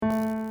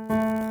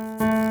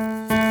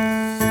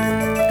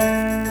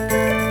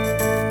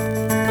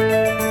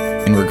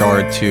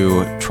regard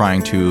to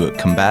trying to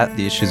combat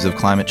the issues of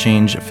climate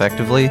change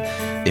effectively.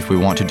 If we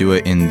want to do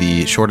it in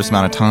the shortest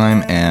amount of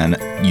time and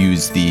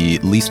use the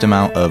least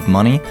amount of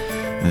money,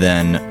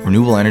 then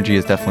renewable energy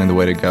is definitely the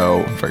way to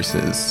go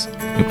versus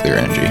nuclear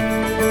energy.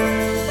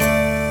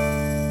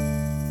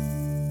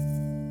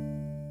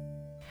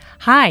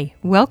 Hi,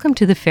 welcome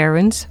to the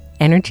Fairwinds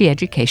Energy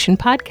Education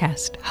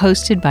Podcast,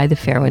 hosted by the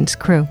Fairwinds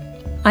crew.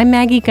 I'm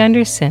Maggie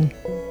Gunderson,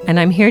 and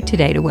I'm here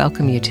today to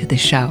welcome you to the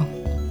show.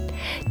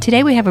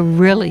 Today we have a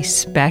really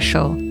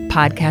special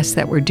podcast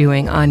that we're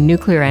doing on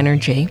nuclear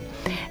energy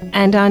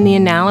and on the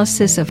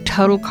analysis of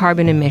total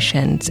carbon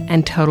emissions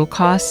and total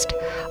cost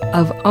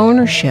of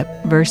ownership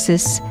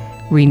versus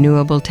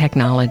renewable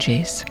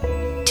technologies.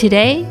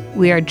 Today,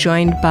 we are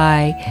joined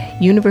by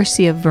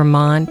University of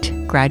Vermont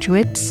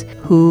graduates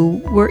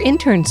who were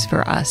interns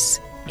for us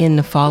in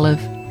the fall of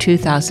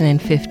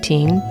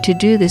 2015 to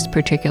do this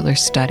particular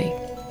study.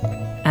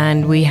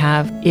 And we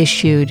have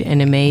issued an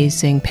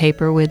amazing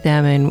paper with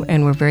them,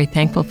 and we're very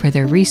thankful for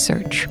their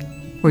research.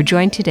 We're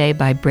joined today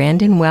by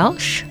Brandon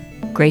Welsh,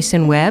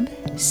 Grayson Webb,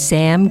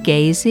 Sam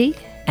Gazy,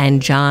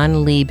 and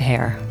John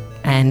Liebherr.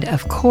 And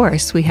of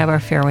course, we have our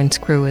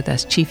Fairwinds crew with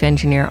us, Chief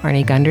Engineer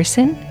Arnie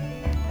Gunderson,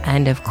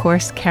 and of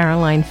course,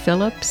 Caroline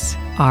Phillips,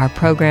 our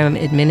Program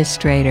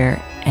Administrator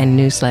and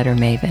Newsletter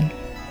Maven.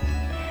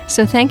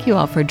 So thank you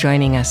all for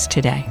joining us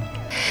today.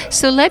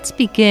 So let's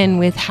begin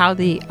with how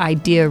the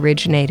idea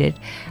originated.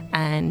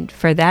 And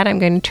for that, I'm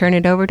going to turn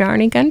it over to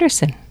Arnie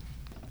Gunderson.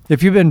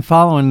 If you've been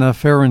following the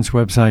Fairwinds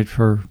website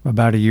for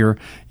about a year,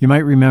 you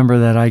might remember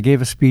that I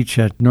gave a speech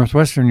at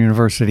Northwestern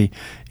University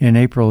in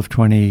April of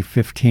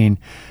 2015,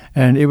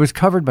 and it was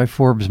covered by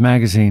Forbes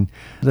magazine.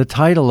 The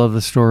title of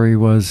the story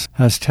was,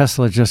 "Has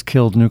Tesla Just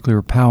Killed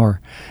Nuclear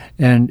Power?"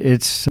 And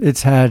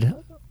it's had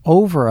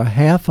over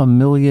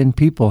 500,000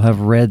 people have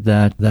read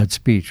that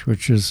speech,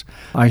 which is,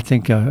 I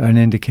think, an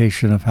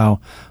indication of how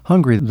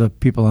hungry the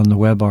people on the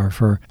web are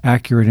for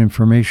accurate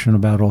information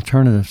about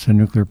alternatives to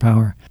nuclear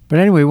power. But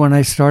anyway, when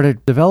I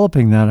started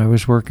developing that, I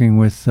was working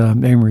with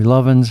Amory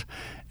Lovins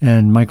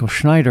and Michael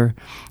Schneider,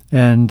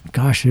 and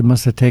gosh, it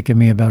must have taken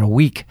me about a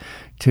week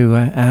to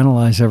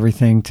analyze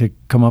everything to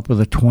come up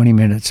with a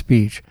 20-minute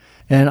speech.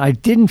 And I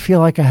didn't feel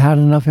like I had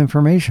enough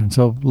information.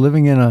 So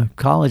living in a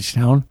college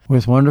town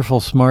with wonderful,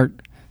 smart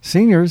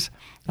seniors,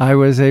 I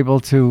was able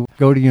to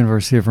go to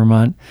University of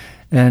Vermont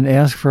and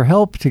ask for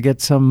help to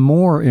get some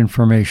more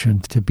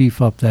information to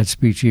beef up that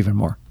speech even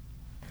more.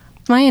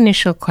 My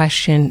initial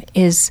question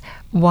is,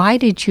 why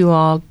did you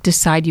all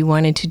decide you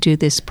wanted to do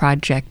this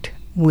project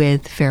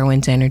with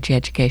Fairwinds Energy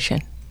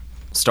Education?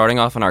 Starting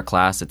off in our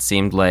class, it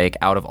seemed like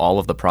out of all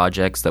of the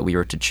projects that we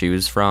were to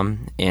choose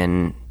from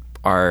in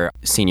our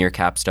senior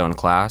capstone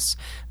class,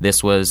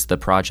 this was the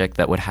project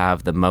that would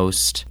have the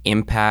most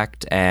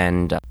impact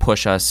and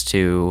push us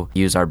to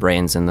use our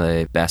brains in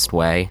the best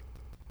way.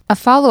 A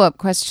follow-up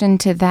question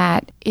to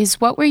that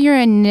is, what were your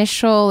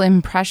initial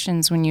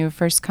impressions when you were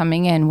first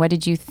coming in? What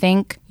did you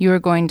think you were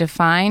going to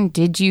find?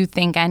 Did you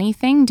think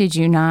anything? Did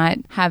you not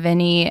have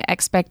any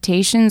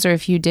expectations? Or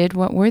if you did,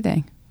 what were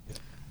they?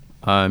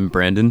 I'm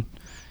Brandon,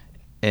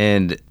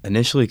 and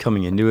initially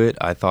coming into it,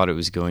 I thought it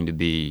was going to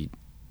be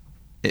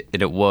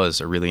It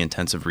was a really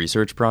intensive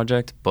research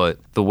project, but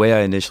the way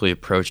I initially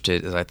approached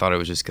it is I thought it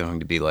was just going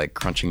to be like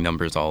crunching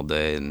numbers all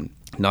day and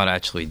not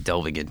actually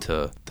delving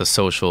into the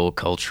social,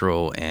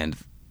 cultural, and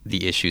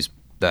the issues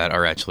that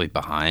are actually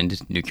behind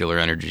nuclear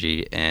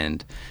energy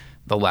and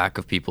the lack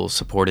of people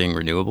supporting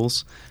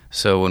renewables.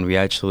 So when we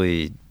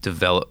actually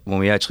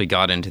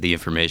got into the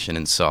information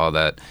and saw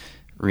that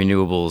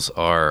renewables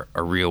are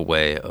a real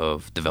way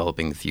of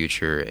developing the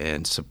future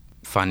and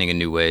finding a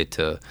new way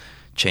to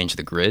change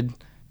the grid,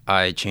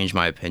 I changed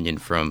my opinion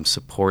from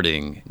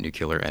supporting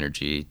nuclear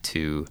energy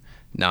to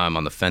now I'm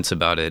on the fence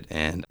about it,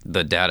 and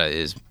the data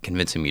is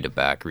convincing me to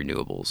back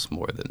renewables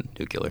more than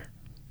nuclear.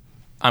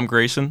 I'm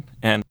Grayson,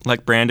 and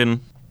like Brandon,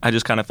 I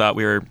just kind of thought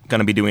we were going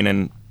to be doing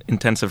an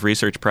intensive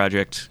research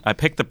project. I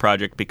picked the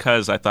project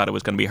because I thought it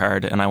was going to be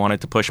hard, and I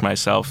wanted to push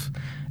myself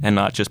and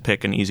not just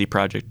pick an easy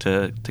project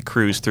to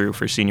cruise through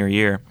for senior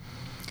year.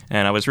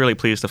 And I was really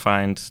pleased to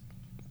find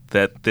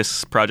that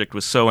this project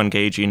was so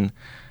engaging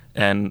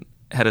and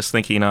had us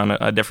thinking on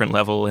a different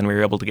level, and we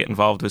were able to get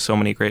involved with so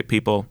many great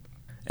people.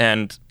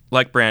 And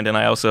like Brandon,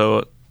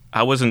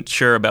 I wasn't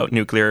sure about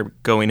nuclear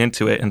going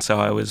into it, and so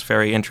I was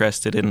very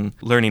interested in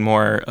learning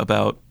more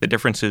about the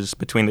differences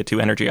between the two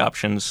energy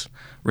options,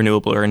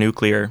 renewable or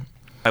nuclear.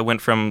 I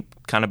went from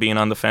kind of being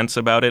on the fence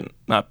about it,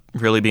 not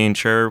really being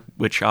sure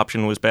which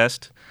option was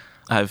best.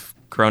 I've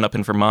grown up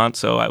in Vermont,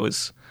 so I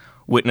was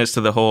witness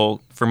to the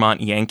whole Vermont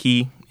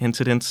Yankee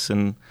incidents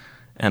and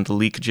the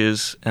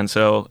leakages, and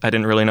so I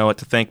didn't really know what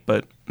to think,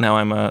 but now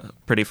I'm a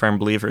pretty firm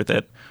believer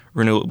that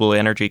renewable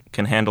energy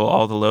can handle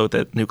all the load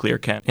that nuclear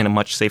can in a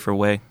much safer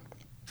way.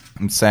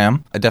 I'm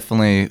Sam. I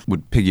definitely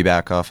would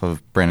piggyback off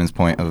of Brandon's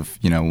point of,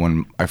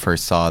 when I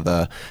first saw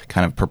the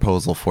kind of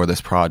proposal for this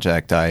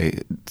project, I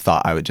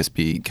thought I would just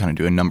be kind of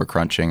doing number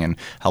crunching and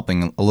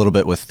helping a little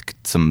bit with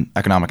some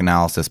economic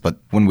analysis. But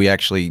when we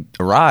actually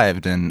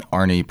arrived and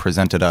Arnie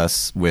presented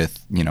us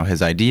with,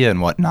 his idea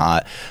and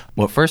whatnot,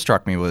 what first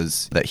struck me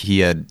was that he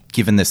had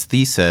given this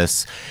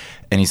thesis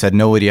and he said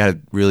nobody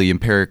had really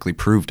empirically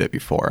proved it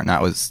before. And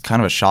that was kind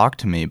of a shock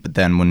to me. But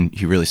then when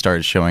he really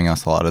started showing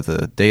us a lot of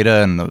the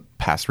data and the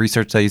past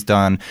research that he's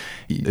done,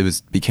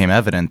 it became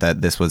evident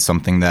that this was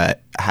something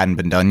that hadn't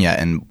been done yet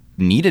and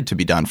needed to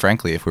be done,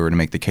 frankly, if we were to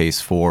make the case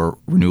for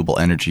renewable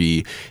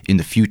energy in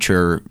the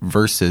future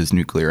versus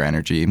nuclear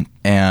energy.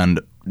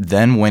 And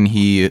then when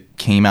he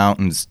came out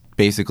and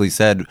basically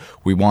said,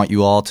 we want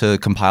you all to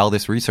compile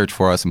this research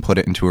for us and put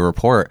it into a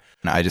report,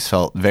 and I just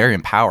felt very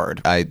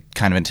empowered. I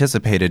kind of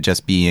anticipated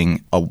just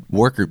being a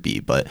worker bee,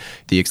 but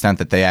the extent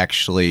that they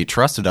actually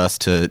trusted us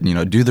to,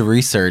 do the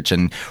research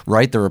and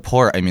write the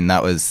report,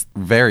 that was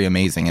very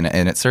amazing.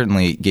 And it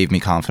certainly gave me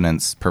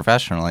confidence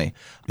professionally,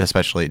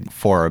 especially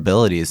for our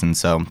abilities. And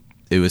so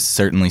it was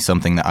certainly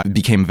something that I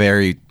became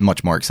very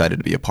much more excited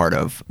to be a part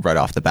of right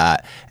off the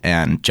bat,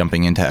 and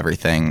jumping into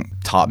everything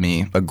taught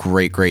me a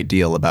great, great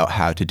deal about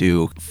how to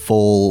do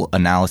full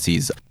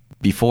analyses.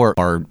 Before,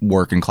 our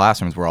work in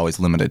classrooms were always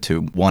limited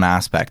to one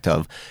aspect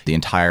of the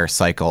entire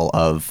cycle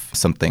of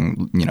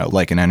something,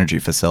 like an energy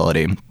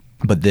facility.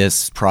 But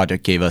this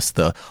project gave us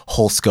the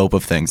whole scope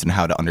of things and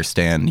how to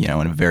understand, in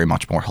a very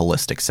much more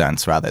holistic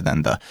sense rather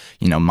than the,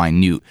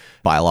 minute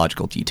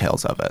biological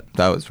details of it.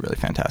 That was really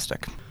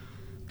fantastic.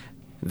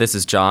 This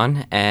is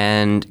John,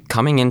 and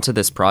coming into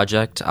this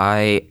project,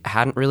 I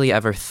hadn't really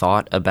ever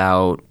thought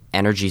about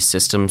energy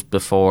systems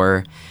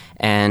before,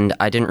 and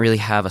I didn't really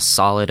have a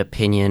solid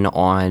opinion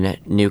on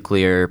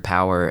nuclear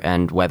power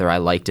and whether I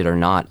liked it or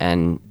not,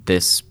 and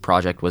this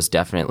project was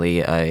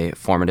definitely a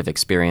formative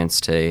experience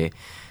to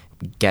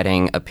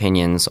getting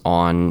opinions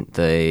on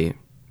the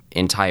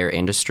entire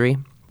industry.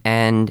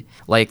 And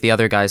like the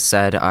other guys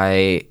said,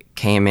 I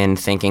came in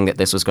thinking that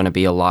this was going to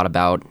be a lot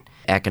about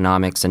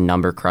economics and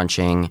number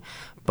crunching,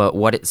 but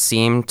what it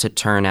seemed to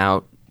turn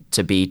out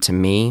to be to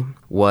me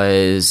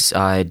was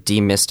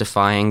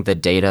demystifying the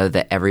data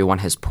that everyone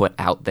has put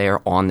out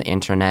there on the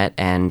internet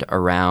and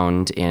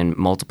around in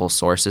multiple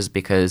sources,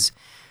 because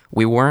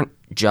we weren't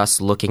just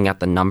looking at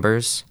the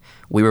numbers,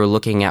 we were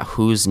looking at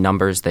whose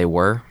numbers they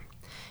were.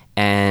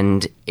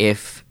 And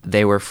if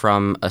they were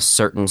from a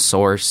certain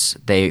source,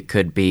 they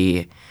could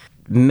be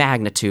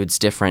magnitudes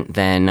different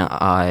than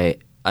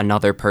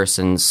another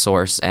person's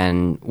source,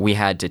 and we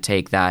had to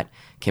take that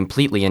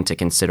completely into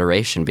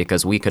consideration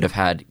because we could have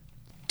had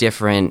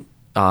different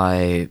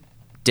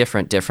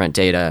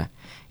data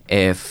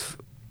if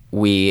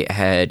we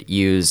had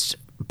used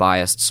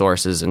biased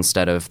sources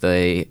instead of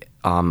the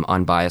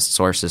unbiased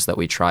sources that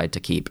we tried to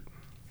keep.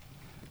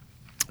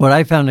 What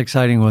I found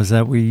exciting was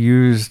that we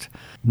used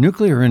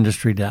nuclear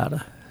industry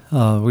data.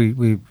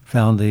 We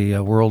found the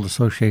World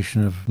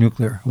Association of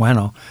Nuclear,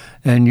 WANO,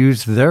 and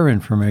used their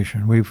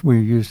information. We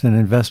used an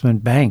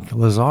investment bank,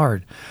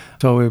 Lazard.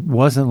 So it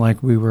wasn't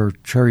like we were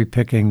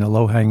cherry-picking the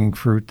low-hanging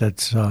fruit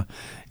that's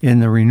in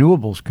the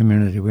renewables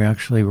community. We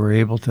actually were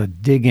able to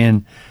dig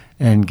in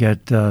and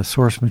get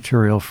source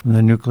material from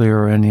the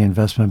nuclear and the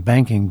investment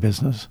banking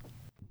business.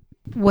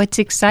 What's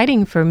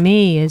exciting for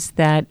me is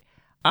that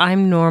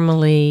I'm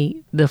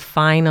normally the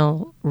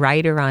final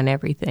writer on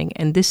everything,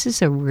 and this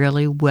is a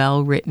really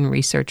well-written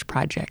research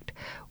project.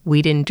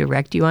 We didn't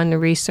direct you on the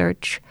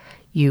research.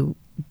 You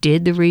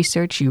did the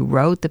research, you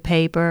wrote the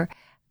paper,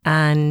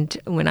 and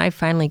when I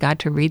finally got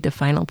to read the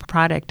final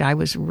product, I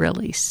was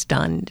really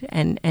stunned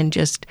and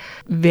just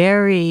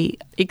very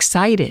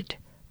excited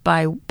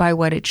by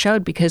what it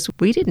showed, because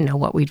we didn't know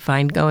what we'd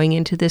find going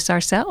into this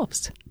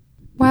ourselves.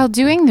 While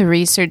doing the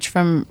research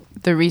from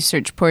the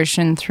research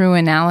portion through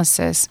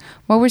analysis,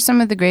 what were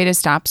some of the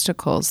greatest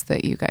obstacles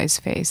that you guys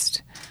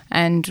faced?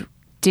 And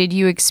did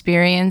you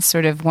experience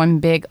sort of one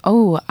big,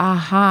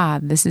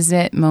 this is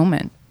it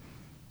moment?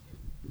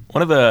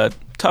 One of the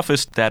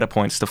toughest data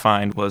points to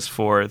find was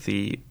for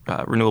the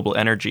renewable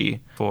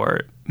energy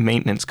for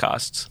maintenance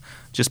costs,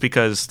 just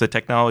because the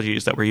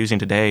technologies that we're using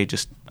today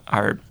just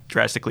are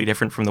drastically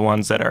different from the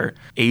ones that are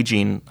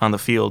aging on the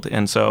field.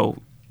 And so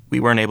we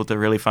weren't able to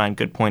really find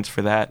good points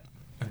for that.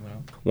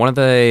 One of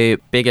the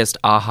biggest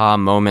aha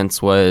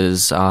moments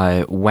was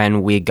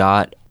when we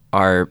got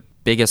our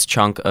biggest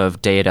chunk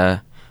of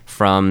data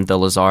from the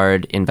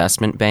Lazard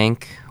Investment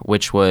Bank,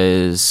 which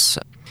was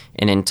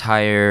an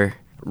entire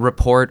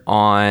report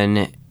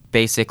on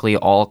basically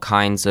all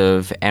kinds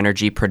of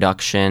energy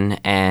production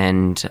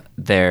and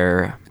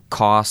their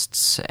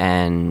costs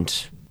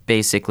and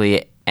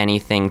basically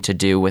anything to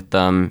do with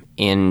them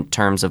in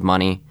terms of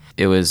money.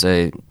 It was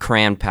a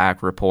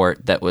cram-packed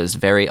report that was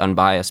very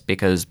unbiased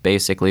because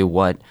basically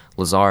what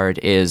Lazard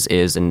is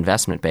an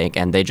investment bank,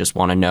 and they just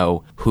want to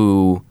know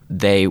who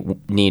they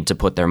need to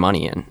put their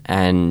money in.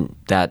 And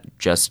that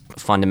just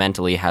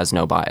fundamentally has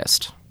no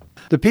bias.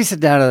 The piece of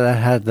data that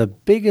had the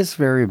biggest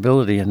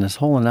variability in this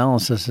whole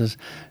analysis is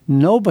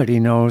nobody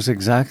knows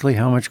exactly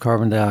how much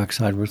carbon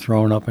dioxide we're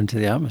throwing up into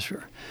the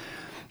atmosphere.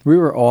 We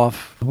were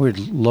off with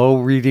low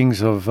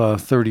readings of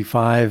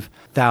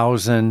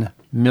 35,000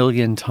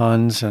 million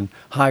tons and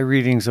high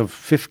readings of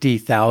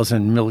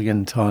 50,000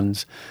 million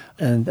tons.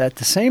 And at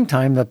the same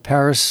time, the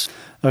Paris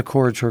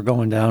Accords were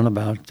going down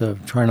about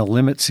trying to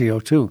limit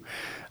CO2.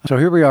 So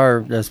here we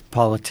are as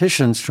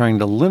politicians trying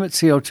to limit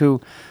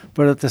CO2,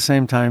 but at the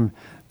same time,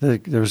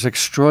 there's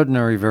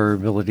extraordinary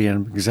variability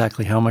in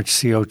exactly how much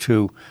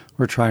CO2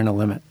 we're trying to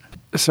limit.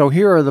 So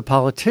here are the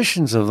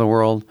politicians of the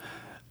world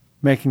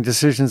making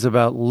decisions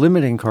about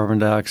limiting carbon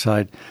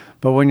dioxide.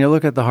 But when you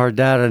look at the hard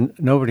data,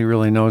 nobody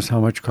really knows how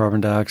much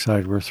carbon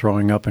dioxide we're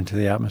throwing up into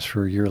the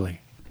atmosphere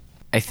yearly.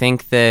 I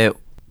think that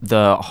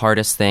the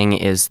hardest thing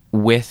is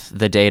with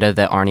the data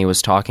that Arnie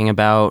was talking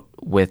about,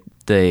 with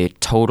the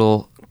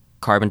total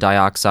carbon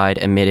dioxide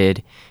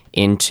emitted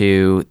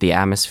into the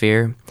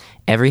atmosphere,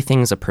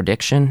 everything's a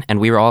prediction. And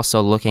we were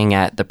also looking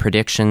at the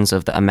predictions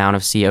of the amount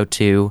of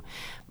CO2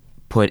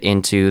 put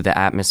into the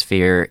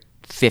atmosphere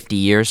 50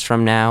 years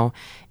from now.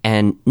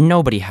 And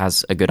nobody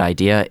has a good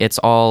idea. It's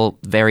all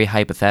very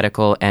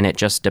hypothetical, and it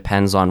just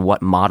depends on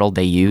what model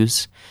they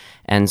use.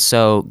 And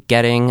so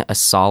getting a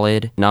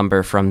solid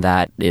number from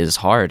that is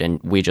hard,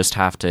 and we just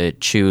have to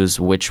choose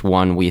which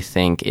one we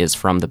think is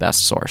from the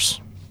best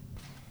source.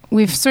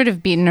 We've sort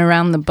of beaten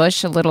around the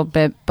bush a little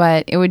bit,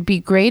 but it would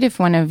be great if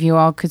one of you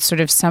all could sort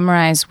of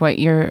summarize what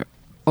your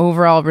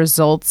overall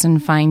results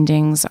and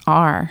findings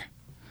are.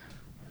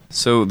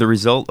 So the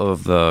result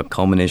of the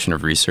culmination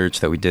of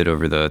research that we did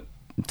over the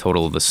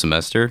total of the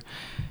semester,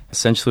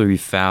 essentially we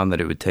found that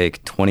it would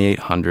take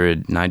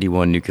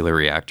 2,891 nuclear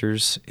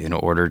reactors in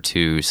order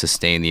to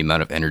sustain the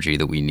amount of energy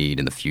that we need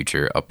in the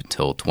future up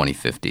until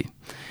 2050.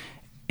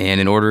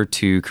 And in order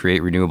to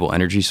create renewable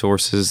energy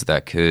sources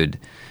that could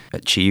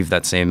achieve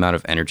that same amount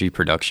of energy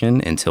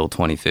production until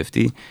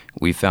 2050,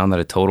 we found that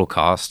a total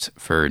cost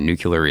for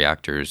nuclear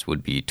reactors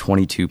would be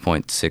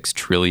 $22.6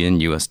 trillion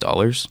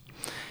US.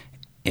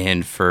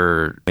 And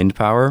for wind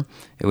power,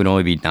 it would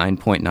only be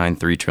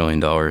 $9.93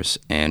 trillion.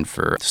 And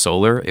for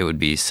solar, it would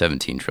be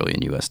 $17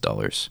 trillion US.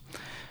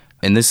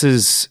 And this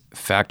is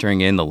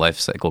factoring in the life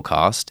cycle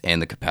cost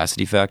and the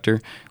capacity factor,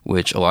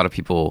 which a lot of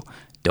people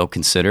don't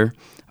consider.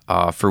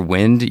 For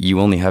wind,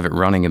 you only have it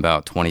running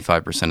about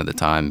 25% of the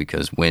time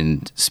because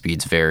wind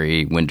speeds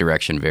vary, wind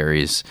direction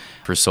varies.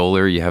 For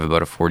solar, you have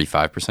about a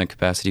 45%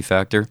 capacity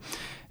factor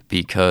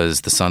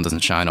because the sun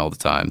doesn't shine all the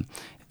time.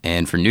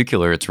 And for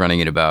nuclear, it's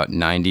running at about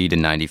 90 to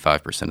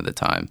 95% of the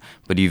time.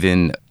 But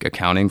even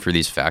accounting for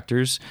these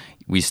factors,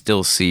 we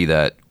still see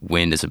that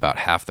wind is about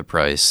half the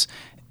price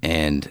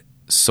and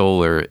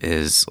solar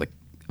is like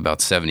about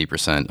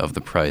 70% of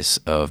the price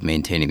of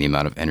maintaining the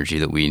amount of energy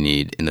that we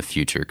need in the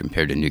future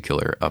compared to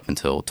nuclear up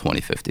until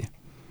 2050.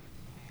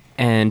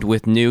 And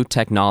with new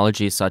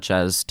technology such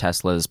as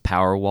Tesla's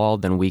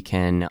Powerwall, then we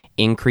can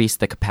increase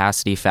the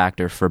capacity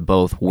factor for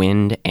both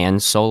wind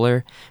and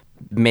solar,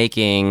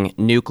 making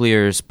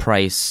nuclear's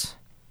price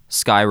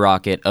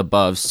skyrocket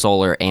above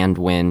solar and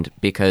wind,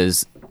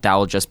 because that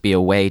will just be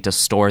a way to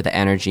store the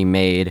energy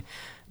made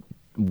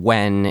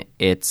when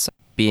it's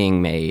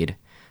being made.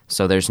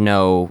 So there's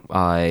no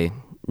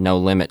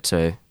limit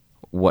to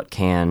what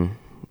can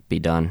be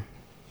done.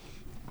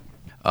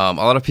 A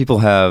lot of people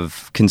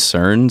have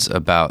concerns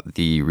about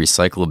the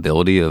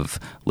recyclability of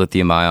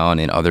lithium-ion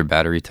and other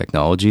battery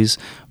technologies,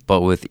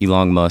 but with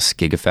Elon Musk's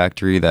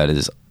Gigafactory that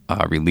is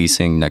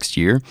releasing next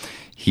year,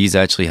 he's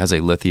actually has a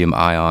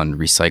lithium-ion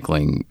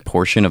recycling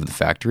portion of the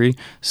factory.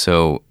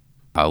 So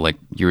like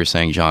you were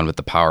saying, John, with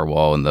the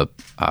Powerwall and the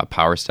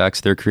power stacks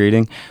they're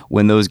creating,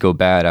 when those go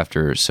bad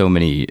after so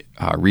many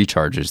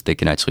recharges, they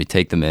can actually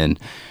take them in,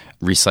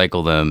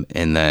 recycle them,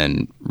 and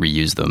then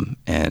reuse them,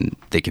 and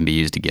they can be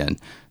used again.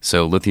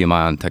 So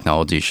lithium-ion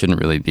technology shouldn't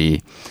really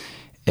be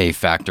a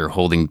factor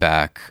holding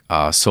back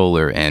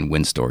solar and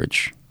wind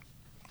storage.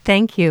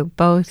 Thank you,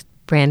 both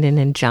Brandon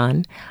and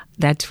John.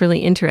 That's really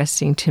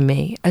interesting to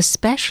me,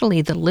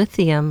 especially the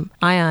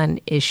lithium-ion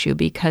issue,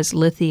 because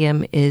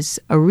lithium is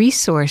a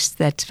resource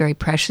that's very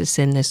precious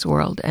in this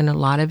world, and a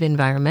lot of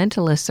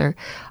environmentalists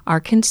are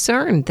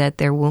concerned that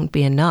there won't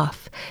be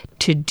enough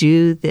to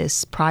do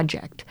this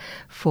project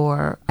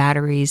for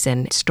batteries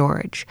and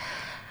storage.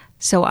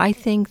 So I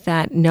think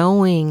that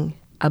knowing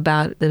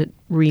about the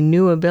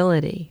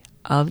renewability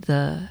of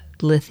the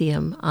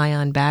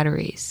lithium-ion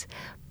batteries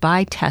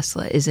by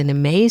Tesla is an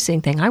amazing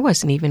thing. I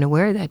wasn't even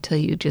aware of that till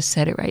you just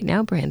said it right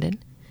now, Brandon.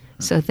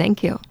 So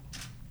thank you.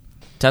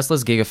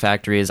 Tesla's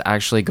Gigafactory is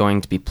actually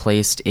going to be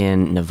placed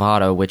in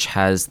Nevada, which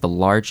has the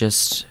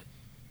largest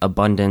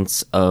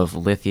abundance of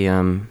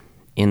lithium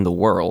in the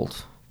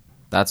world.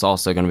 That's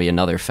also going to be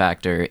another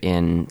factor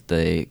in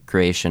the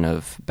creation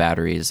of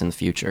batteries in the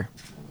future.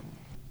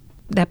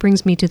 That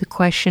brings me to the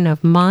question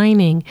of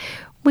mining.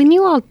 When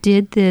you all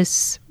did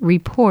this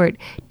report,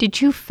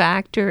 did you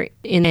factor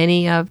in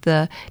any of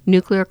the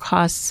nuclear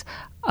costs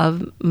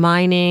of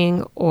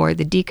mining or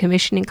the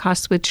decommissioning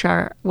costs, which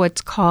are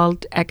what's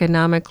called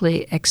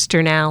economically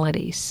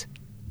externalities?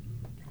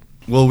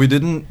 Well, we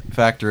didn't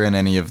factor in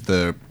any of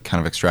the kind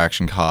of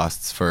extraction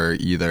costs for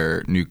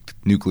either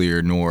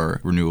nuclear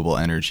nor renewable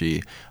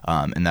energy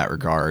in that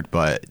regard.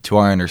 But to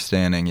our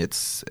understanding,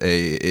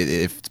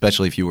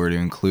 especially if you were to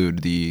include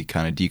the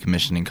kind of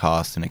decommissioning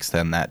costs and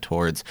extend that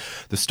towards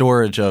the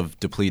storage of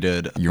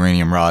depleted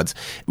uranium rods,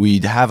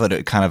 we'd have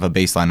a kind of a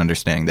baseline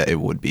understanding that it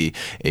would be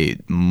a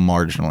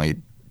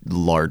marginally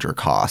larger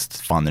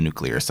cost on the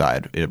nuclear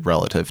side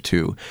relative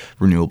to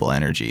renewable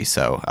energy.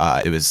 So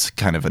it was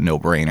kind of a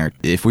no-brainer.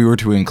 If we were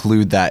to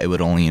include that, it would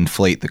only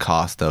inflate the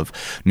cost of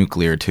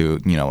nuclear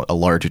to, a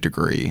larger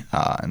degree.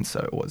 And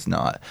so it was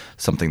not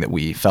something that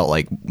we felt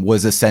like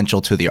was essential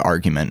to the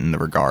argument in the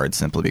regard,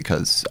 simply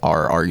because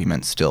our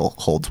argument still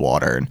holds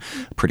water and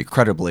pretty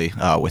credibly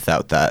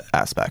without that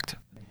aspect.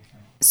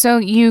 So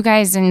you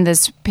guys in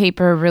this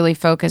paper really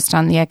focused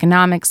on the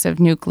economics of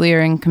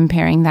nuclear and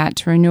comparing that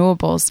to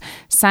renewables.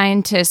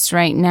 Scientists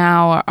right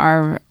now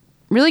are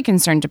really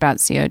concerned about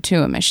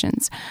CO2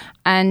 emissions.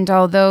 And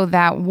although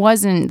that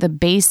wasn't the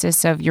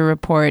basis of your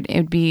report, it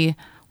would be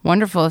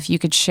wonderful if you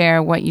could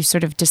share what you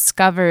sort of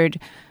discovered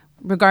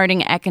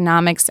regarding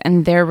economics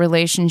and their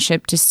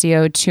relationship to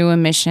CO2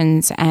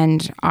 emissions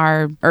and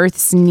our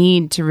Earth's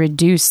need to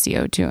reduce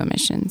CO2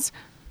 emissions.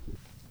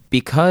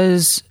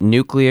 Because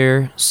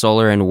nuclear,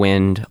 solar, and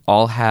wind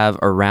all have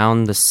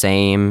around the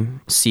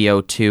same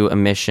CO2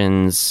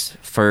 emissions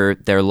for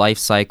their life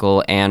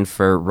cycle and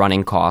for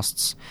running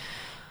costs,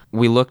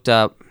 we looked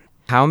up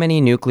how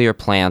many nuclear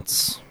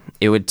plants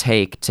it would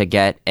take to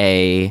get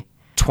a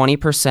 20%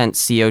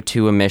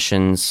 CO2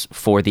 emissions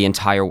for the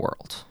entire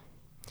world.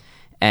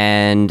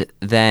 And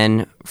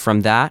then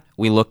from that,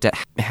 we looked at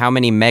how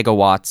many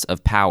megawatts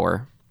of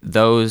power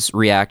those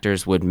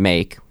reactors would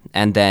make.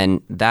 And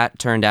then that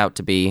turned out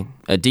to be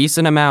a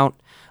decent amount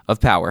of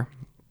power.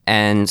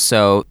 And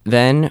so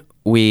then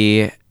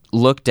we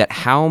looked at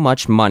how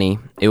much money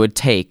it would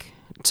take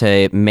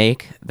to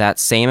make that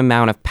same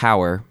amount of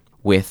power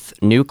with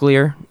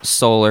nuclear,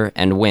 solar,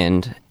 and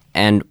wind.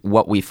 And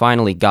what we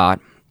finally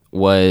got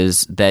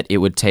was that it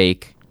would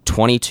take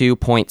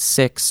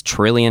 $22.6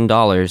 trillion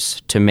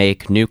to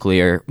make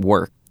nuclear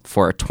work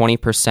for a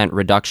 20%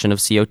 reduction of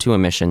CO2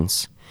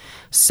 emissions,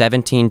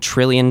 $17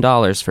 trillion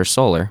for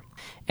solar,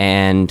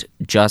 and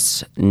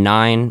just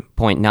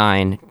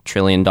 $9.9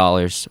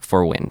 trillion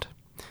for wind.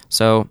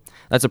 So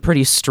that's a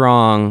pretty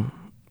strong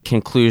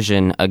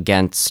conclusion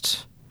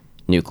against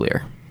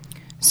nuclear.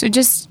 So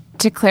just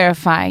to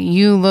clarify,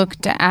 you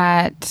looked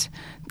at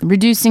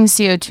reducing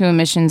CO2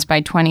 emissions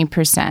by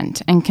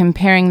 20% and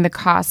comparing the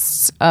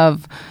costs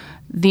of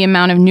the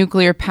amount of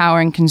nuclear power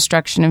and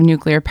construction of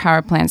nuclear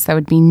power plants that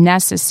would be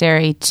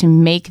necessary to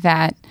make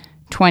that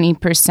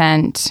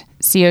 20%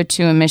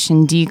 CO2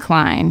 emission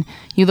decline.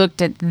 You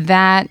looked at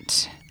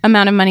that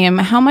amount of money.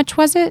 How much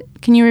was it?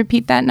 Can you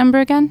repeat that number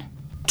again?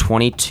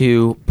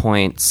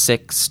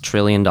 $22.6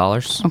 trillion.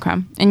 Okay.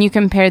 And you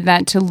compared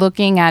that to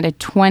looking at a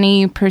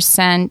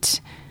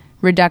 20%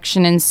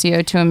 reduction in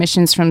CO2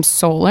 emissions from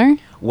solar?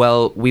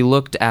 Well, we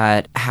looked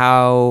at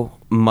how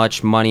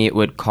much money it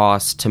would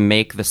cost to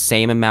make the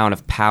same amount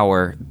of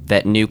power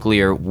that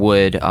nuclear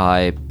would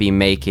be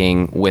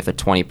making with a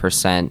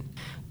 20%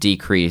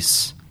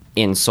 decrease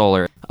in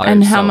solar.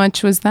 And how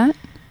much was that?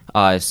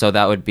 So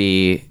that would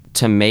be,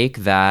 to make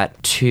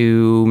that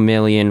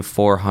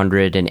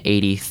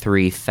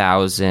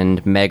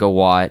 2,483,000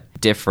 megawatt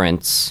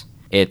difference,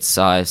 it's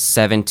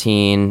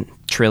 $17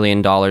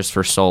 trillion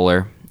for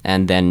solar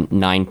and then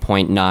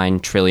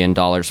 $9.9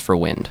 trillion for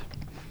wind.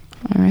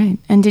 All right.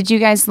 And did you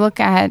guys look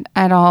at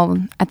all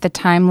at the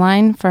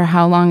timeline for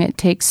how long it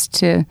takes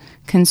to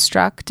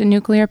construct a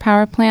nuclear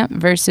power plant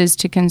versus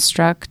to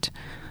construct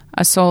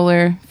a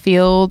solar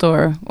field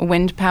or a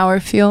wind power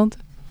field?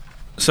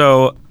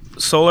 So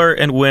solar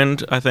and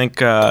wind, I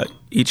think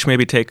each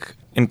maybe take,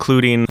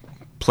 including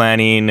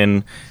planning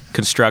and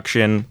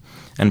construction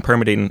and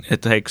permitting,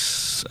 it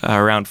takes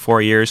around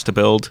 4 years to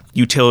build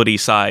utility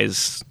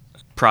size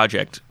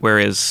project,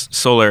 whereas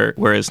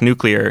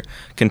nuclear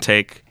can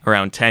take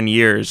around 10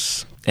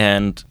 years,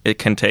 and it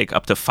can take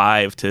up to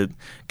 5 to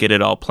get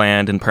it all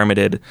planned and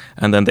permitted,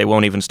 and then they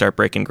won't even start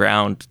breaking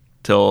ground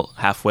till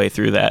halfway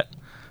through that.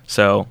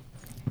 So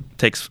it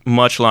takes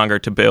much longer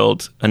to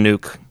build a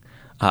nuke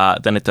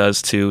than it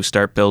does to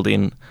start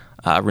building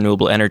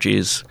renewable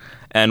energies.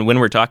 And when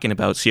we're talking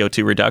about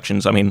CO2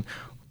 reductions, I mean,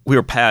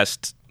 we're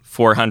past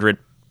 400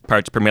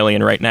 parts per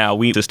million right now.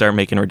 We need to start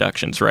making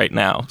reductions right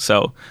now.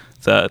 So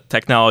the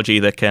technology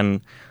that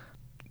can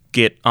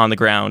get on the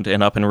ground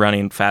and up and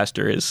running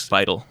faster is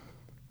vital.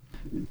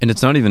 And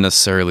it's not even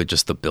necessarily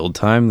just the build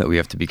time that we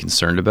have to be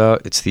concerned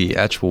about. It's the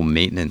actual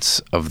maintenance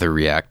of the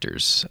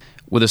reactors.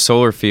 With a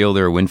solar field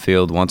or a wind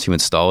field, once you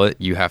install it,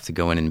 you have to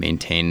go in and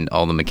maintain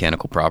all the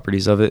mechanical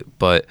properties of it.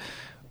 But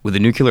with a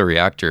nuclear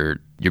reactor,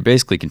 you're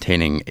basically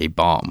containing a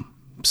bomb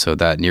so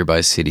that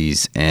nearby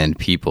cities and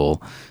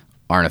people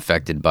aren't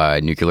affected by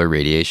nuclear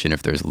radiation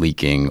if there's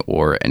leaking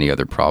or any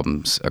other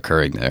problems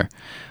occurring there.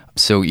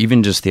 So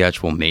even just the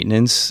actual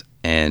maintenance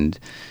and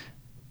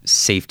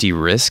safety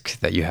risk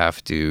that you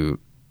have to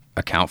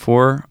account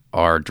for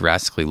are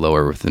drastically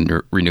lower with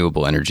the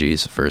renewable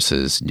energies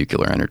versus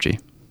nuclear energy.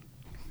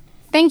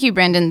 Thank you,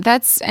 Brandon.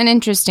 That's an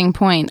interesting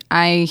point.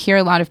 I hear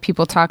a lot of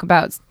people talk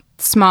about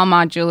small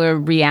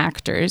modular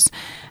reactors,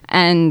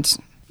 and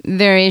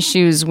there are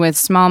issues with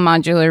small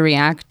modular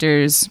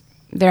reactors.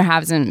 There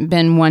hasn't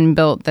been one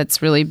built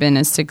that's really been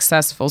a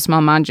successful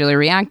small modular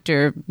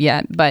reactor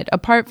yet. But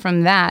apart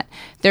from that,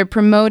 they're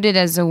promoted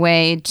as a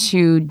way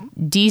to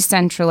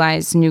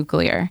decentralize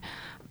nuclear.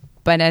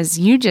 But as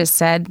you just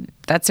said,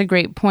 that's a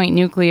great point.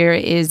 Nuclear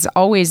is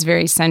always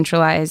very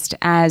centralized,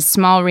 as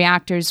small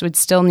reactors would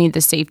still need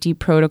the safety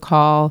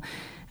protocol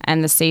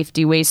and the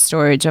safety waste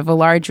storage of a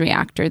large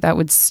reactor. That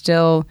would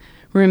still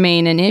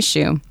remain an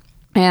issue.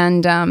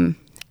 And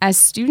as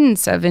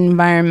students of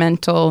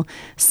environmental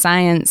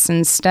science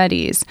and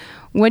studies,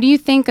 what do you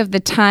think of the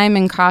time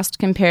and cost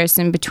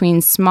comparison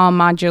between small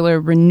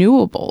modular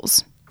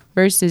renewables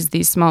versus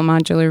these small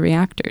modular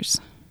reactors?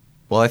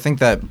 Well, I think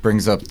that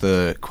brings up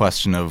the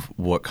question of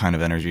what kind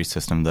of energy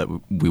system that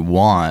we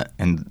want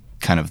and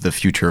kind of the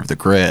future of the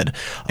grid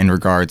in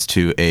regards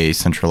to a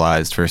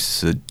centralized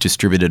versus a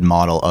distributed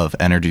model of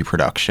energy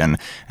production.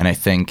 And I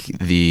think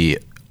the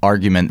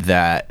argument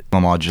that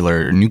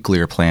modular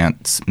nuclear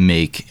plants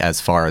make as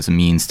far as a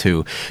means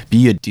to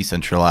be a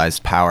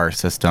decentralized power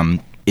system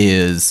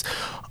is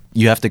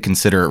you have to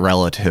consider it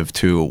relative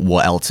to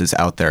what else is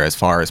out there as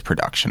far as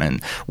production.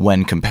 And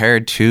when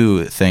compared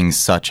to things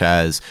such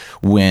as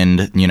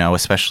wind,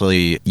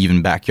 especially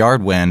even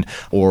backyard wind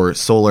or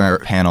solar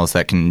panels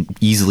that can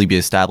easily be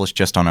established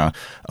just on a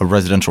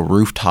residential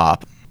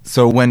rooftop.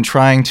 So when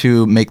trying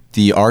to make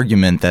the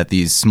argument that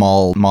these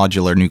small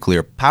modular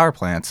nuclear power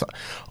plants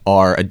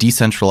are a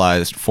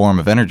decentralized form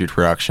of energy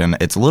production,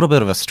 it's a little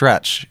bit of a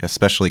stretch,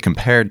 especially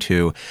compared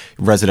to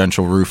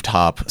residential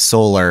rooftop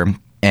solar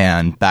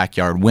and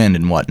backyard wind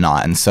and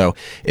whatnot. And so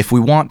if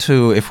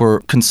we're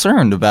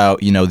concerned about,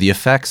 the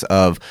effects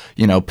of,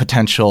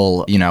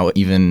 potential,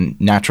 even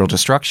natural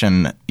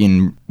destruction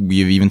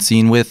we've even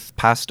seen with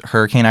past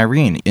Hurricane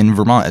Irene in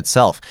Vermont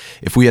itself.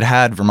 If we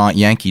had Vermont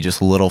Yankee just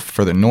a little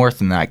further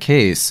north in that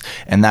case,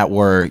 and that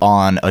were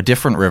on a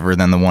different river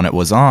than the one it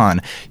was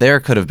on, there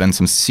could have been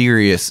some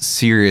serious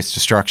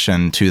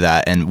destruction to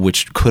that, and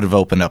which could have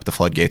opened up the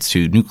floodgates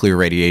to nuclear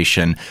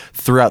radiation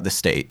throughout the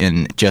state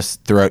and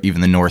just throughout even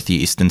the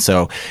Northeast. And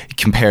so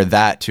compare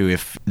that to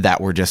if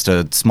that were just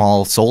a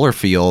small solar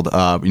field,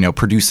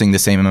 producing the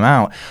same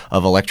amount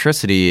of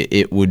electricity,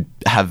 it would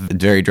have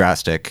very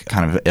drastic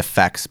kind of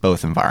effects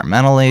both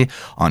environmentally,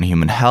 on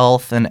human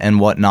health and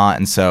whatnot.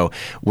 And so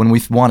when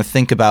we want to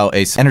think about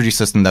an energy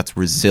system that's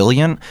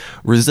resilient,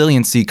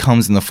 resiliency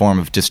comes in the form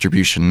of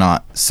distribution,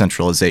 not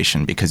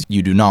centralization, because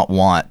you do not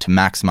want to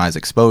maximize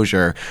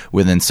exposure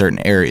within certain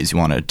areas. You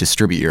want to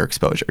distribute your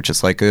exposure,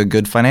 just like a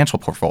good financial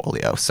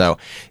portfolio. So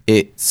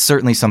it's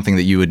certainly something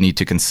that you would need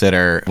to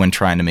consider when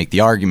trying to make the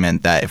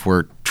argument that if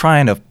we're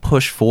trying to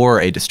push for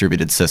a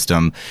distributed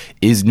system,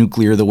 is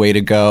nuclear the way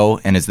to go?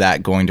 And is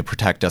that going to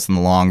protect us in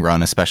the long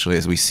run, especially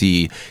as we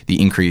see the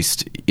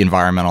increased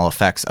environmental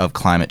effects of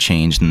climate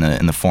change in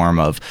the form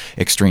of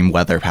extreme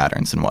weather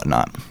patterns and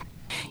whatnot?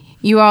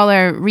 You all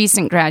are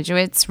recent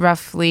graduates,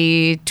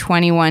 roughly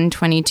 21,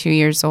 22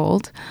 years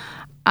old.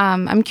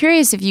 I'm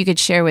curious if you could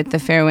share with the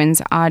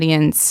Fairwinds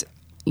audience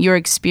your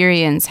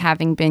experience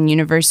having been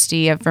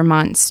University of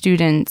Vermont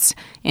students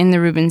in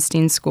the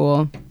Rubenstein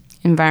School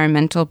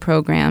environmental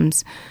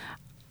programs.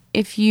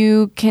 If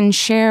you can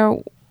share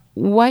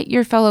what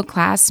your fellow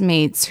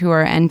classmates who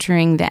are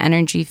entering the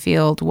energy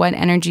field, what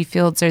energy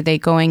fields are they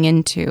going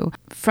into?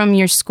 From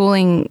your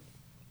schooling,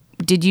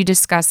 did you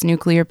discuss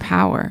nuclear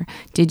power?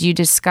 Did you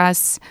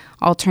discuss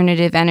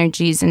alternative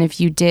energies? And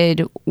if you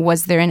did,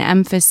 was there an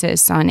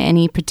emphasis on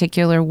any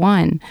particular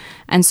one?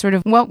 And sort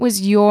of what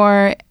was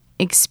your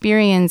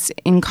experience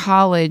in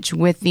college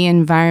with the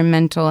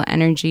environmental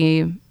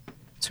energy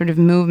sort of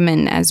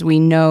movement, as we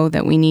know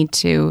that we need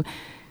to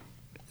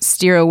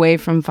steer away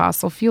from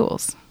fossil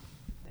fuels?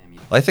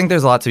 I think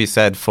there's a lot to be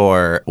said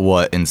for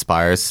what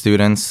inspires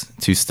students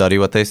to study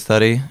what they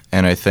study.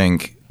 And I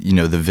think,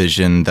 the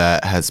vision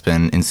that has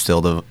been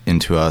instilled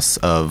into us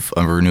of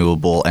a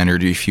renewable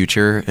energy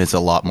future is a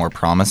lot more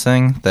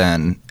promising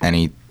than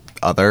any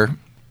other,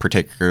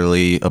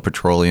 particularly a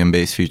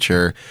petroleum-based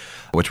future,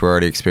 which we're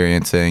already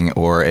experiencing,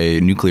 or a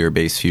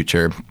nuclear-based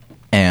future.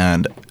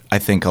 And I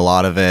think a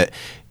lot of it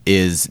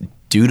is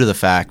due to the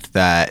fact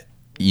that,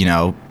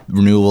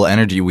 renewable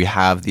energy, we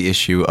have the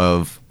issue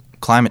of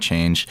climate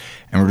change,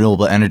 and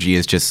renewable energy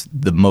is just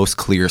the most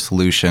clear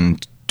solution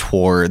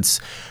towards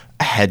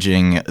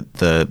hedging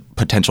the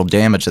potential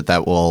damage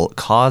that will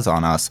cause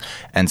on us.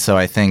 And so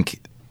I think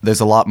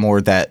there's a lot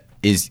more that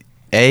is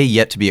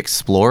yet to be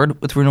explored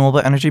with renewable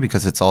energy,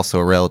 because it's also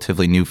a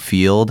relatively new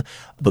field,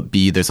 but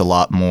B, there's a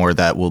lot more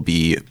that will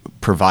be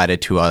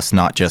provided to us,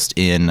 not just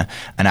in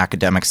an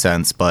academic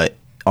sense, but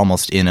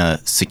almost in a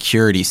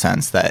security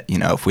sense that,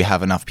 if we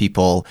have enough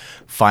people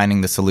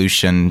finding the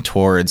solution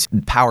towards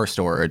power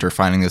storage or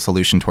finding the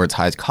solution towards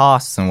high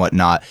costs and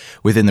whatnot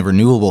within the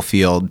renewable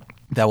field,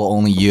 that will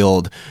only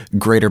yield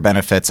greater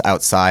benefits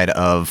outside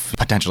of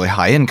potentially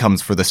high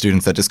incomes for the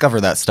students that discover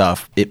that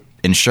stuff. It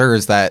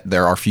ensures that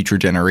there are future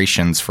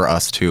generations for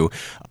us to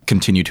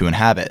continue to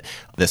inhabit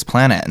this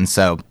planet. And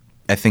so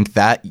I think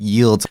that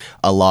yields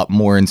a lot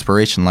more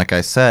inspiration, like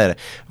I said,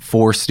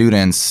 for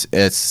students,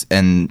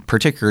 and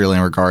particularly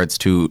in regards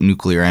to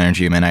nuclear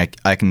energy. I mean,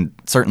 I can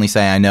certainly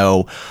say I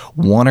know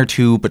one or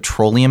two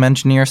petroleum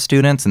engineer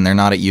students, and they're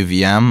not at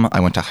UVM. I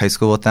went to high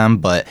school with them,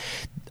 but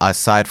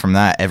aside from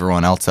that,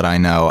 everyone else that I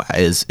know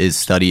is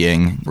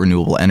studying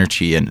renewable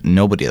energy, and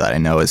nobody that I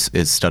know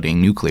is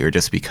studying nuclear,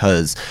 just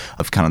because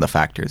of kind of the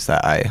factors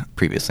that I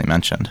previously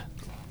mentioned.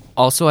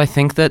 Also, I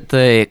think that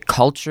the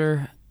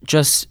culture,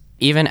 just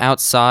even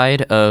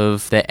outside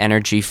of the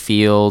energy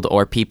field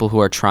or people who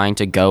are trying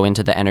to go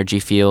into the energy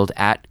field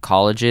at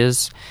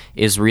colleges,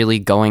 is really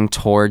going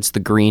towards the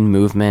green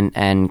movement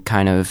and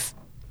kind of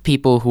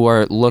people who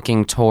are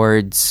looking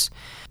towards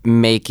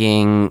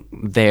making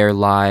their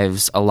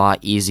lives a lot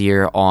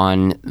easier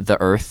on the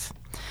earth.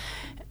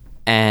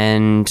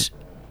 And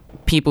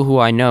people who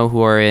I know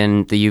who are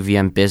in the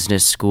UVM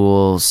business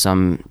school,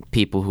 some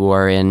people who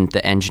are in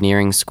the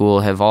engineering school,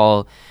 have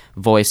all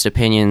voiced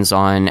opinions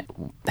on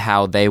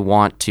how they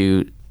want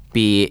to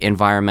be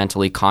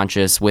environmentally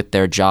conscious with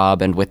their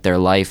job and with their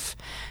life.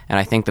 And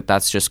I think that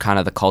that's just kind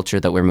of the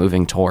culture that we're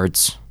moving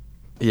towards.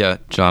 Yeah,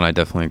 John, I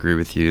definitely agree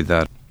with you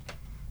that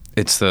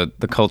it's the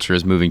culture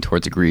is moving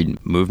towards a green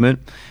movement.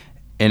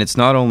 And it's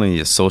not only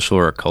a social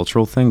or a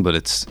cultural thing, but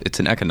it's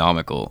an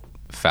economical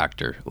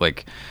factor.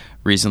 Like,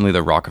 recently,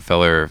 the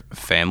Rockefeller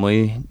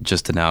family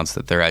just announced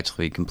that they're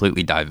actually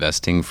completely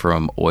divesting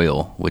from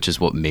oil, which is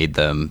what made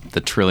them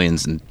the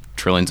trillions and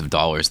trillions of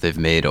dollars they've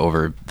made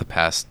over the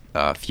past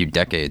few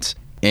decades.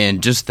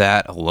 And just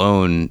that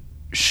alone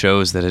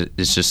shows that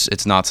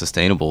it's not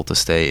sustainable to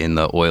stay in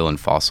the oil and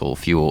fossil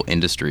fuel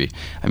industry.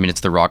 I mean,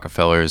 it's the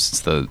Rockefellers,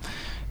 it's the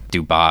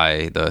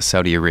Dubai, the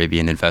Saudi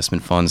Arabian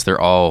investment funds.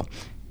 They're all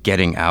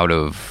getting out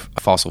of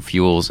fossil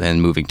fuels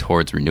and moving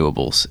towards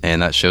renewables.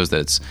 And that shows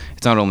that it's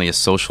not only a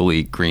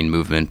socially green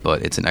movement,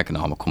 but it's an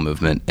economical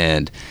movement.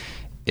 And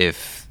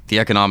if the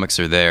economics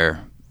are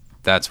there,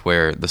 that's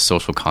where the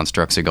social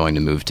constructs are going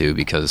to move to,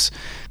 because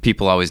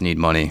people always need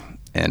money.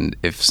 And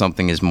if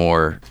something is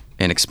more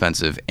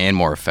inexpensive and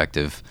more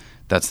effective,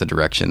 that's the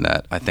direction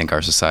that I think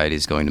our society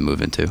is going to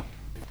move into.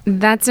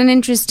 That's an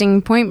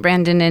interesting point,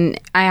 Brandon, and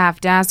I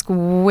have to ask,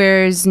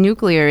 where's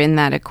nuclear in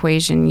that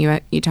equation?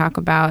 You talk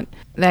about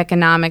the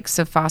economics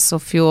of fossil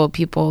fuel,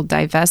 people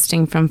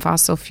divesting from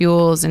fossil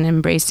fuels and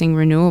embracing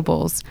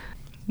renewables.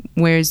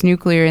 Where's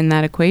nuclear in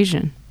that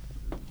equation?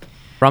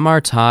 From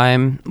our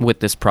time with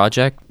this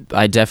project,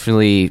 I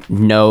definitely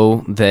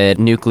know that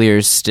nuclear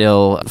is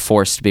still a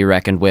force to be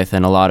reckoned with,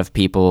 and a lot of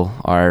people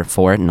are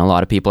for it and a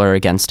lot of people are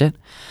against it.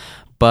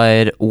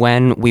 But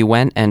when we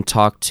went and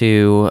talked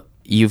to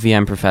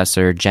UVM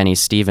professor Jenny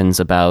Stevens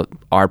about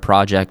our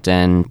project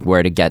and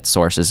where to get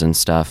sources and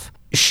stuff,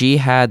 she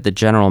had the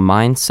general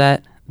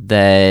mindset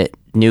that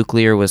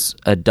nuclear was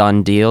a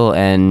done deal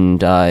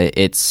and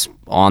it's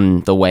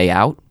on the way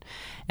out.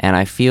 And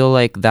I feel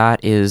like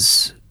that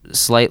is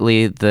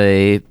slightly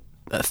the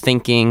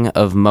thinking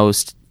of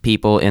most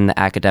people in the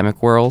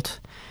academic world.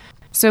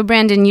 So,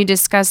 Brandon, you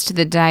discussed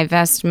the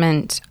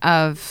divestment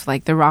of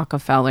the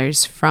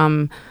Rockefellers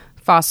from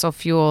fossil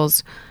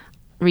fuels.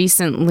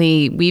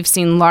 Recently, we've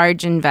seen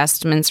large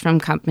investments from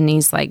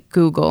companies like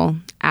Google,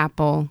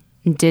 Apple,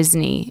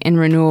 Disney in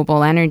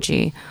renewable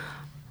energy.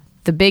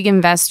 The big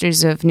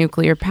investors of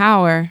nuclear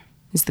power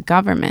is the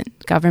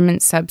government.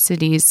 Government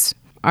subsidies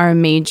are a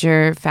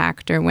major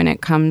factor when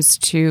it comes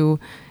to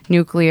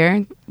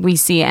nuclear. We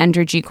see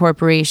Entergy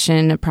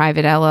Corporation, a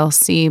private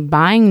LLC,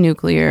 buying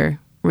nuclear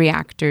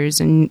reactors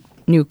and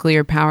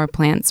nuclear power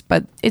plants,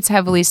 but it's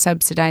heavily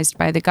subsidized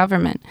by the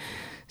government.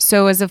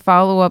 So as a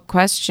follow-up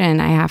question,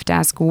 I have to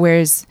ask,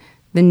 where's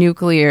the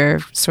nuclear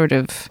sort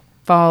of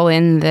fall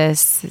in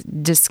this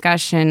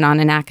discussion on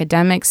an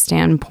academic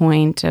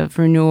standpoint of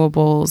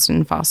renewables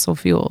and fossil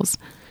fuels?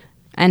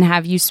 And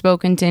have you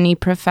spoken to any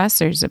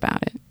professors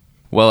about it?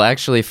 Well,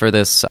 actually, for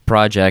this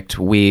project,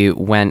 we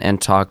went and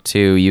talked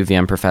to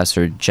UVM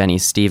professor Jenny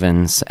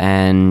Stevens,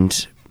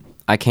 and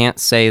I can't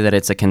say that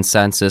it's a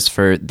consensus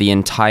for the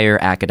entire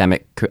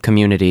academic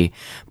community,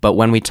 but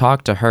when we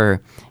talked to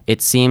her,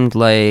 it seemed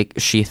like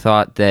she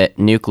thought that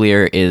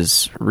nuclear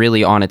is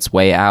really on its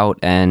way out,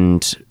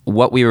 and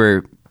what we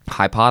were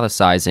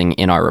hypothesizing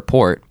in our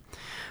report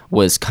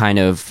was kind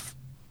of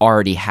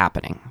already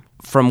happening.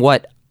 From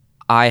what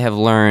I have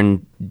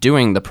learned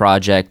doing the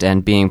project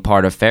and being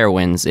part of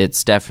Fairwinds,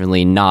 it's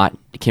definitely not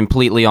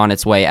completely on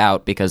its way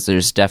out, because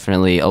there's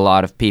definitely a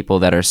lot of people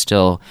that are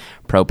still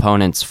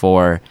proponents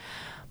for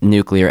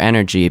nuclear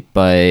energy.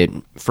 But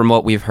from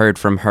what we've heard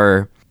from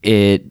her,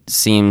 it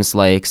seems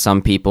like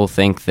some people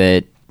think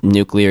that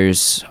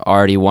nuclear's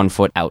already 1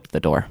 foot out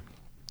the door.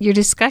 Your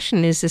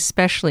discussion is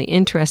especially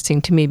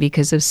interesting to me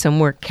because of some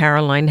work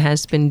Caroline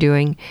has been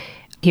doing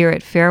here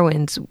at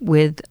Fairwinds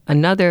with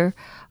another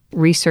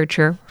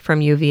researcher from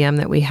UVM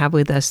that we have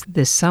with us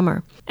this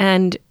summer.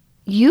 And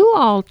you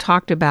all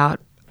talked about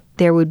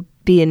there would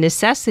be a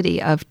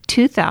necessity of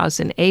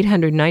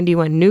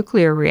 2,891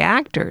 nuclear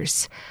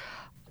reactors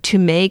to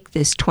make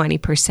this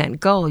 20%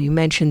 goal. You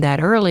mentioned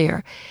that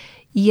earlier.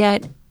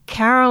 Yet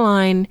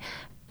Caroline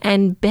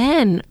and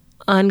Ben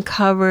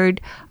uncovered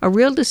a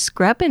real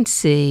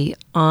discrepancy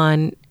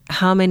on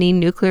how many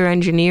nuclear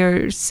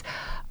engineers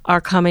are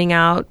coming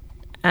out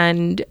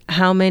and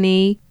how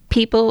many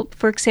people,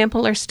 for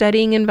example, are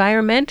studying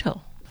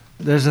environmental.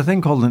 There's a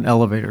thing called an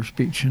elevator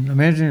speech. And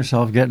imagine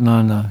yourself getting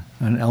on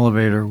an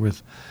elevator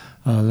with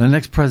the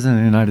next president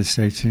of the United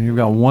States, and you've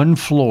got one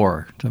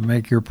floor to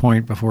make your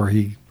point before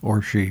he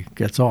or she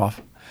gets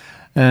off.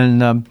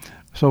 And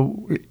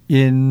so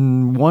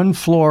in one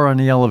floor on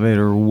the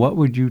elevator, what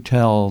would you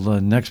tell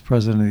the next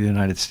president of the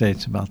United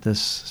States about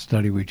this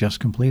study we just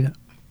completed?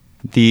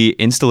 The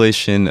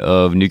installation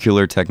of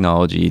nuclear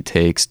technology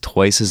takes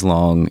twice as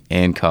long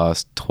and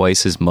costs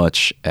twice as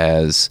much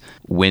as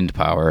wind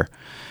power.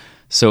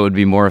 So it would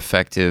be more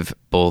effective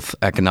both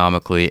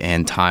economically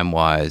and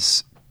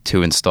time-wise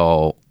to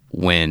install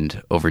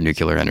wind over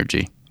nuclear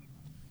energy.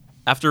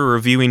 After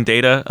reviewing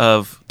data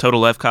of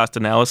total F cost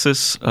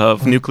analysis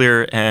of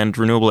nuclear and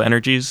renewable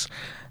energies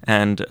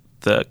and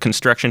the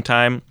construction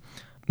time,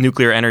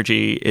 nuclear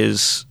energy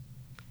is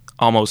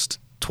almost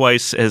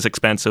twice as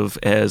expensive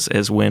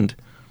as wind.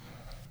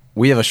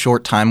 We have a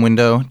short time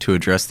window to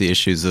address the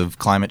issues of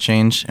climate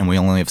change, and we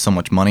only have so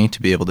much money to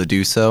be able to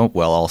do so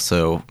while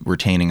also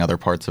retaining other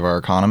parts of our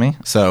economy.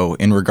 So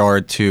in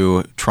regard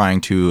to trying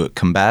to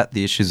combat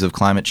the issues of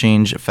climate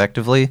change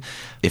effectively,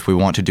 if we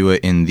want to do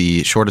it in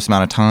the shortest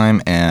amount of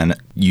time and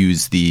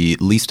use the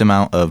least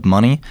amount of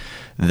money,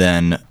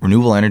 then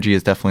renewable energy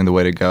is definitely the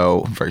way to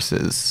go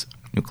versus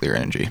nuclear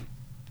energy.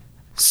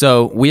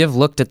 So we have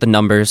looked at the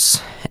numbers,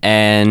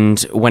 and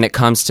when it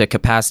comes to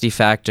capacity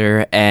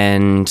factor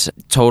and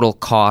total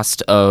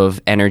cost of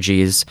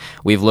energies,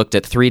 we've looked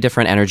at 3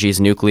 different energies: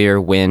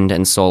 nuclear, wind,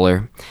 and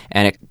solar.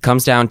 And it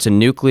comes down to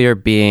nuclear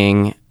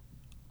being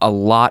a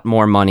lot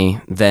more money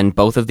than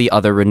both of the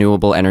other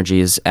renewable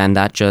energies, and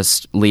that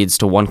just leads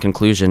to one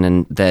conclusion,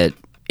 and that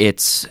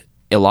it's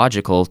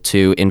illogical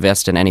to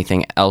invest in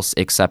anything else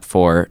except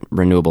for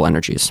renewable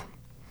energies.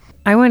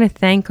 I want to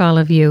thank all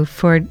of you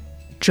for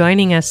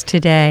joining us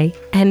today,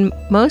 and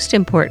most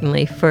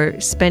importantly, for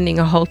spending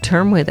a whole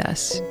term with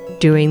us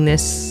doing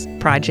this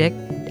project,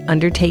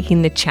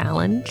 undertaking the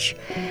challenge.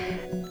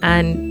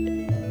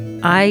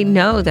 And I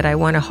know that I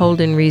want to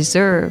hold in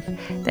reserve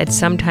that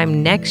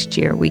sometime next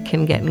year we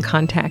can get in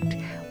contact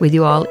with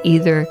you all,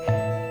 either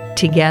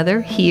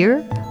together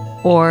here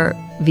or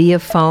via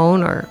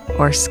phone or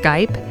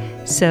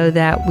Skype, so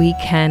that we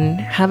can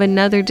have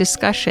another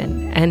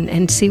discussion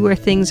and see where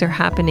things are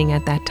happening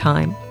at that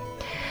time.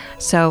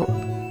 So,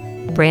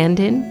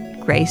 Brandon,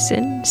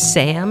 Grayson,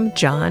 Sam,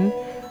 John,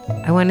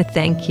 I want to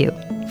thank you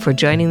for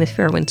joining the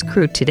Fairwinds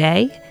crew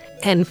today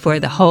and for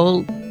the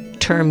whole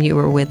term you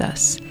were with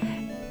us.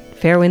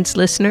 Fairwinds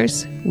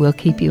listeners, we'll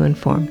keep you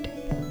informed.